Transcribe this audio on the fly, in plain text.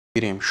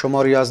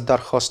شماری از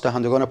درخواست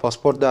دهندگان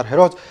پاسپورت در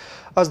هرات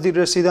از دیر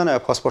رسیدن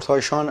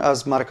پاسپورت‌هایشان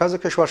از مرکز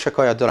کشور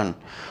شکایت دارند.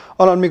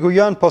 آنان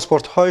میگویند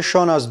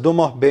پاسپورت‌هایشان از 2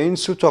 ماه به این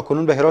سو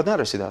تاکنون به هرات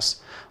نرسیده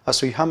است. از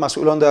سوی هم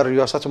مسئولان در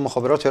ریاست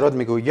مخابرات هرات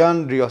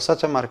میگویند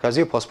ریاست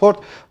مرکزی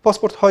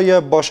پاسپورت‌های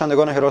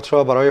باشندگان هرات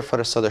را برای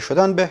فرستاده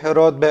شدن به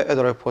هرات به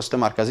اداره پست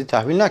مرکزی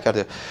تحویل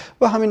نکرده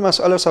و همین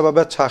مسئله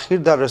سبب تأخیر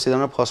در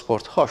رسیدن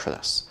پاسپورت‌ها شده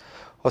است.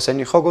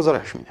 حسینی خا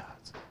گزارش می‌دهد.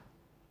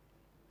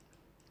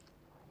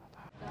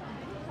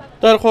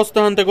 درخواست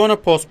دهندگان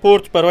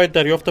پاسپورت برای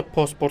دریافت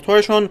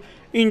پاسپورت‌هایشان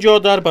اینجا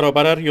در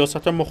برابر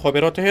ریاست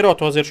مخابرات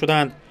هرات حاضر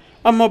شدند،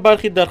 اما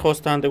برخی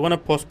درخواست دهندگان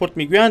پاسپورت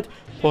میگویند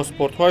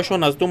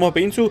پاسپورت‌هایشان از 2 ماه به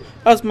این سو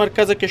از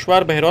مرکز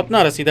کشور به هرات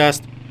نرسیده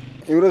است.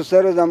 امروز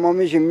سر روز ما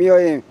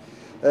میاییم،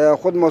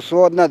 خود ما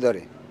سواد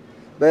نداریم،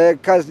 به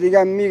کس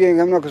دیگه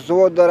میگیم که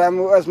سواد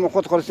دارم و اسم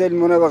خود خرسیل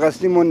مونه و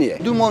قصدی مونیه.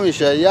 2 ماه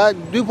میشه،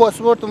 2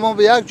 پاسپورت ما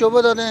به یک جا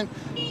دادن،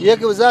 یک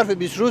به ظرف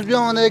 20 روز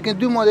بیامونه، که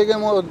 2 ماه دیگه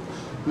ما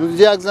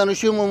یک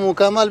زناشوی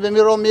مکمل به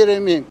میرا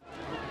میریم.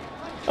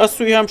 از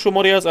سوی هم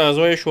شماری از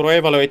اعضای شورای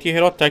ولایتی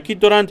هرات تاکید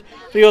دارند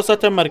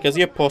ریاست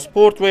مرکزی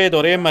پاسپورت و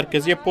اداره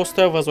مرکزی پست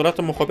وزارت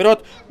مخابرات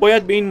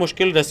باید به این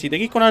مشکل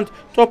رسیدگی کنند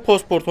تا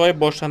پاسپورت‌های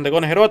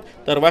باشندگان هرات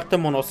در وقت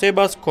مناسب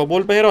از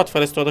کابل به هرات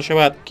فرستاده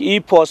شود. که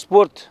این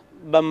پاسپورت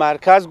به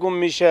مرکز گم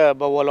میشه،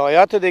 به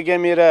ولایت دیگه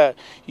میره،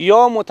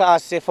 یا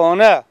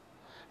متاسفانه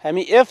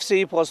همین افس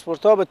این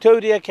پاسپورت ها به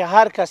طوریه که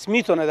هر کس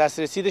میتونه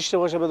دسترسی داشته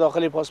باشه به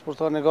داخل پاسپورت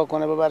ها نگاه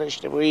کنه ببر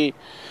اشتباهی،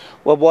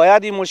 و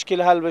باید این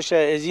مشکل حل بشه.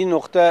 از این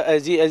نقطه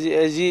از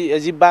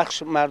این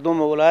بخش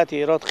مردم ولایت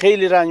هرات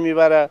خیلی رنج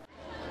میبره.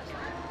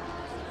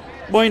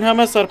 با این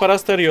همه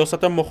سرپرست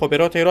ریاست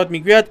مخابرات هرات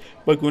میگوید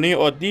به گونه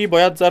عادی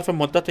باید ظرف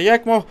مدت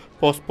 1 ماه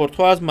پاسپورت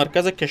ها از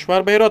مرکز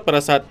کشور به هرات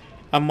برسد،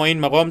 اما این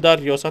مقام در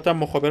ریاست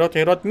مخابرات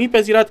هرات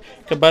میپذیرد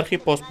که برخی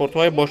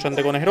پاسپورت‌های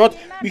باشندگان هرات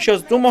بیش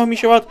از 2 ماه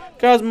میشود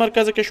که از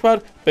مرکز کشور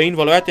به این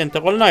ولایت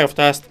انتقال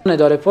نیافته است.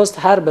 اداره پست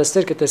هر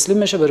بستر که تسلیم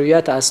میشه به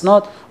رویت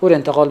اسناد او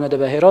انتقال میده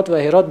به هرات و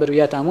هرات به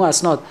رویت همو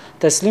اسناد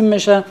تسلیم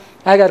میشه.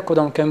 اگر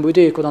کدام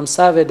کمبودی کدام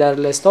سهو در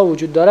لیستا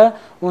وجود داره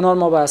اونا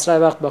ما به اسرع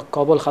وقت به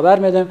کابل خبر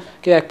میدیم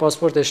که یک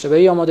پاسپورت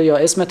اشتباهی آمده یا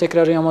اسم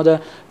تکراری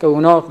آمده که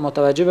اونا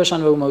متوجه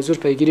بشن و اون موضوع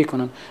پیگیری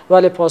کنن،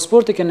 ولی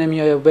پاسپورتی که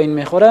نمیایه بین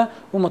میخوره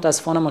اون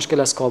متاسفانه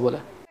مشکل از کابله.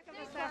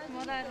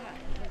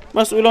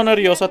 مسئولان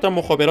ریاست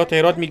مخابرات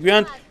هرات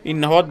میگویند این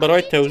نهاد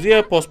برای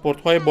توزیع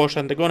پاسپورت‌های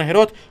باشندگان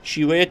هرات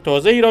شیوه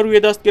تازه‌ای را روی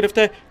دست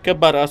گرفته که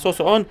بر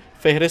اساس آن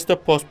فهرست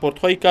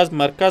پاسپورت‌هایی که از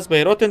مرکز به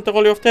هرات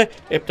انتقال یافته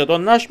ابتدا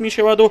نشر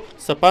می‌شود و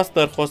سپس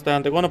درخواست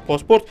دهندگان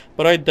پاسپورت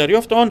برای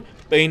دریافت آن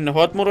به این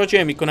نهاد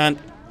مراجعه می‌کنند.